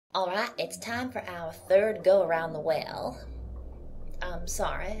Alright, it's time for our third go around the well. I'm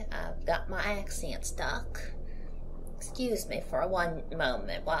sorry, I've got my accent stuck. Excuse me for one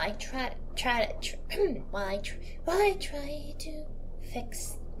moment while I try to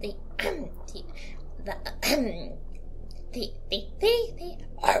fix the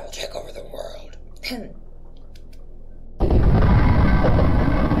I will take over the world.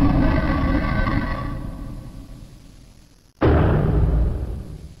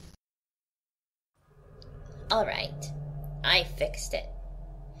 Alright, I fixed it.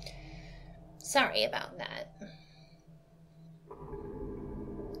 Sorry about that.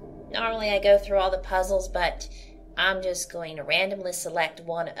 Normally I go through all the puzzles, but I'm just going to randomly select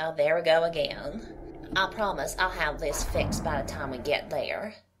one. Oh, there we go again. I promise I'll have this fixed by the time we get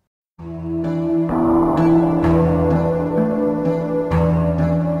there.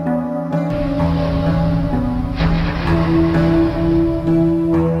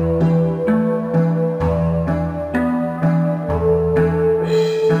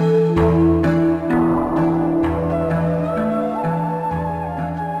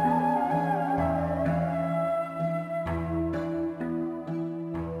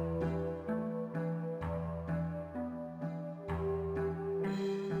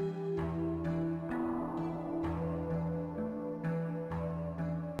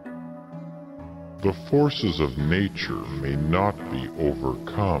 The forces of nature may not be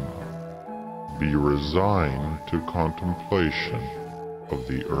overcome. Be resigned to contemplation of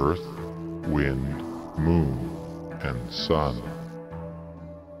the earth, wind, moon, and sun.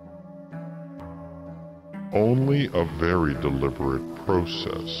 Only a very deliberate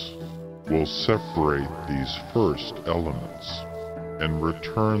process will separate these first elements and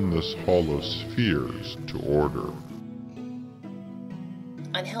return this hollow spheres to order.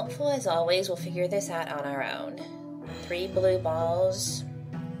 Unhelpful as always, we'll figure this out on our own. 3 blue balls,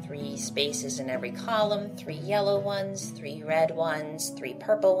 3 spaces in every column, 3 yellow ones, 3 red ones, 3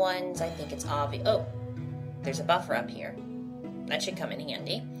 purple ones. I think it's obvious. Oh, there's a buffer up here. That should come in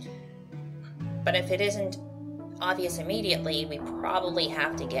handy. But if it isn't obvious immediately, we probably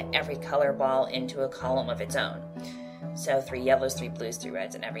have to get every color ball into a column of its own. So 3 yellows, 3 blues, 3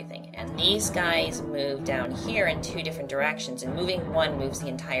 reds, and everything. And these guys move down here in 2 different directions, and moving one moves the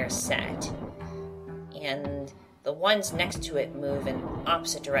entire set. And the ones next to it move in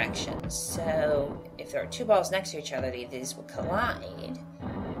opposite directions. So if there are 2 balls next to each other, these will collide.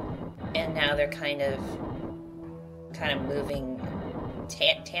 And now they're kind of moving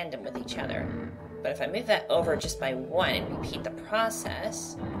tandem with each other. But if I move that over just by 1 and repeat the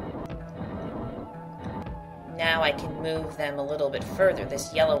process, now I can move them a little bit further.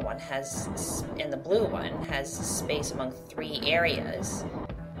 This yellow one has, and the blue one has space among 3 areas.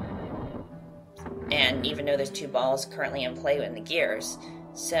 And even though there's 2 balls currently in play in the gears,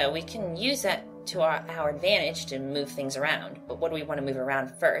 so we can use that to our advantage to move things around. But what do we want to move around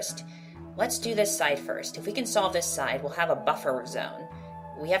first? Let's do this side first. If we can solve this side, we'll have a buffer zone.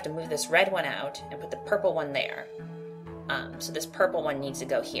 We have to move this red one out and put the purple one there. So this purple one needs to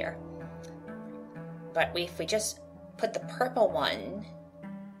go here. But if we just put the purple one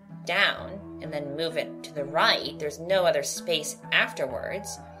down and then move it to the right, there's no other space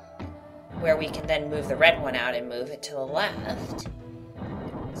afterwards where we can then move the red one out and move it to the left.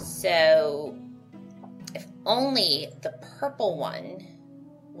 So if only the purple one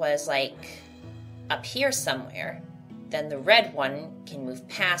was like up here somewhere, then the red one can move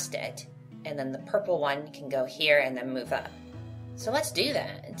past it, and then the purple one can go here and then move up. So let's do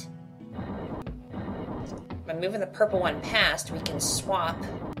that. By moving the purple one past, we can swap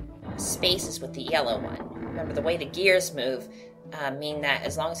spaces with the yellow one. Remember, the way the gears move mean that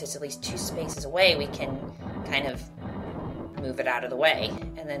as long as it's at least 2 spaces away, we can kind of move it out of the way.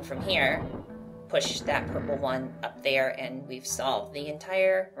 And then from here, push that purple one up there, and we've solved the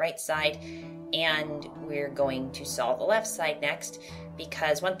entire right side. And we're going to solve the left side next,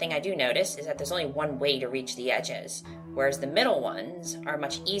 because one thing I do notice is that there's only one way to reach the edges, whereas the middle ones are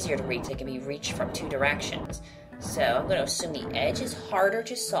much easier to reach. They can be reached from 2 directions. So I'm going to assume the edge is harder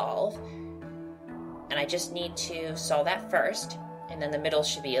to solve, and I just need to solve that first, and then the middle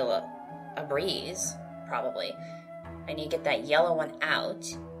should be a breeze, probably. I need to get that yellow one out,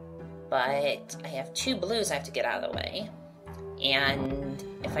 but I have 2 blues I have to get out of the way. And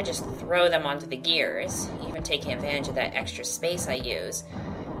if I just throw them onto the gears, even taking advantage of that extra space I use,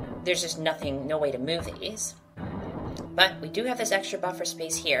 there's just no way to move these. But we do have this extra buffer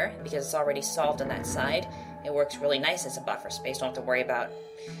space here, because it's already solved on that side. It works really nice as a buffer space. Don't have to worry about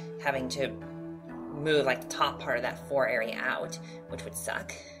having to move like the top part of that 4 area out, which would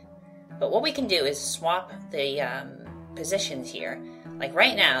suck. But what we can do is swap the positions here. Like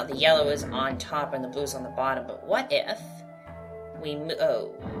right now, the yellow is on top and the blue's on the bottom, but what if we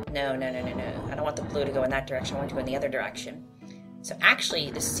oh, no. I don't want the blue to go in that direction, I want it to go in the other direction. So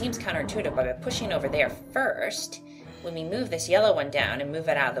actually, this seems counterintuitive, but by pushing over there first, when we move this yellow one down and move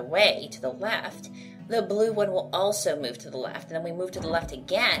it out of the way to the left, the blue one will also move to the left. And then we move to the left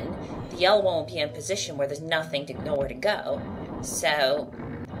again, the yellow one will be in a position where there's nowhere to go. So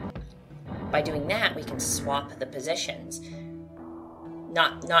by doing that, we can swap the positions.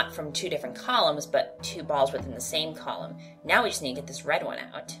 Not from two different columns, but two balls within the same column. Now we just need to get this red one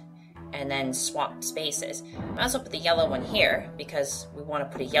out and then swap spaces. I also put the yellow one here because we want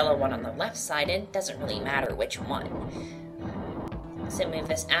to put a yellow one on the left side, and it doesn't really matter which one. So move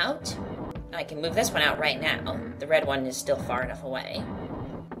this out. I can move this one out right now. The red one is still far enough away.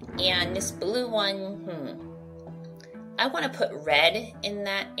 And this blue one, I want to put red in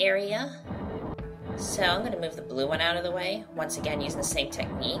that area. So I'm going to move the blue one out of the way, once again using the same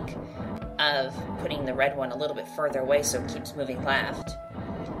technique of putting the red one a little bit further away so it keeps moving left.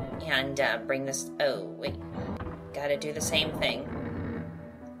 And bring this, oh wait, gotta do the same thing.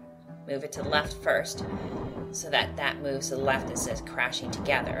 Move it to the left first, so that that moves to the left instead of crashing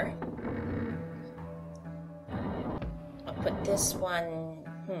together. I'll put this one,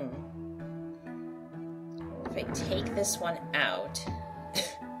 if I take this one out,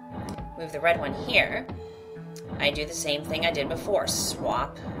 move the red one here, I do the same thing I did before,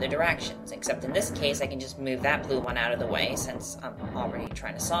 swap the directions, except in this case I can just move that blue one out of the way since I'm already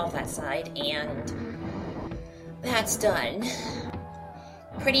trying to solve that side, and that's done.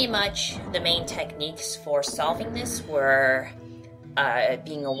 Pretty much the main techniques for solving this were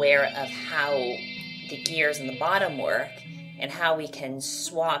being aware of how the gears in the bottom work and how we can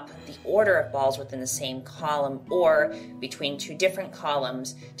swap the order of balls within the same column or between two different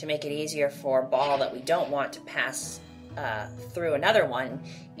columns to make it easier for a ball that we don't want to pass through another one,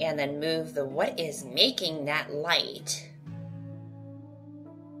 and then move the what is making that light.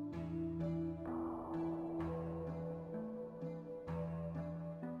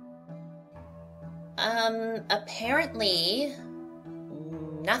 Apparently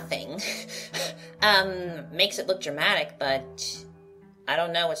nothing. Makes it look dramatic, but I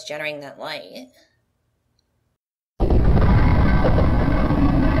don't know what's generating that light.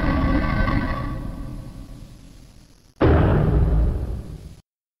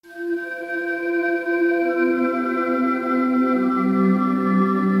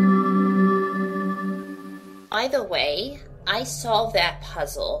 Either way, I solved that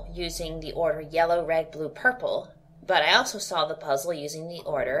puzzle using the order yellow, red, blue, purple, but I also solved the puzzle using the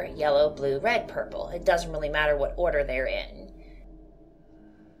order yellow, blue, red, purple. It doesn't really matter what order they're in.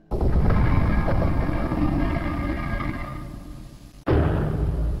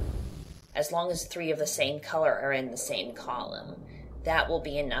 As long as three of the same color are in the same column, that will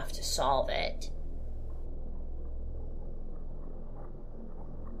be enough to solve it.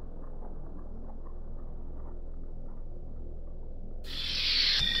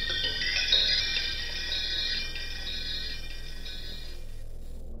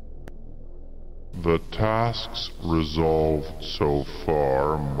 The tasks resolved so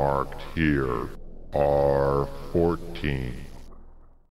far marked here are 14.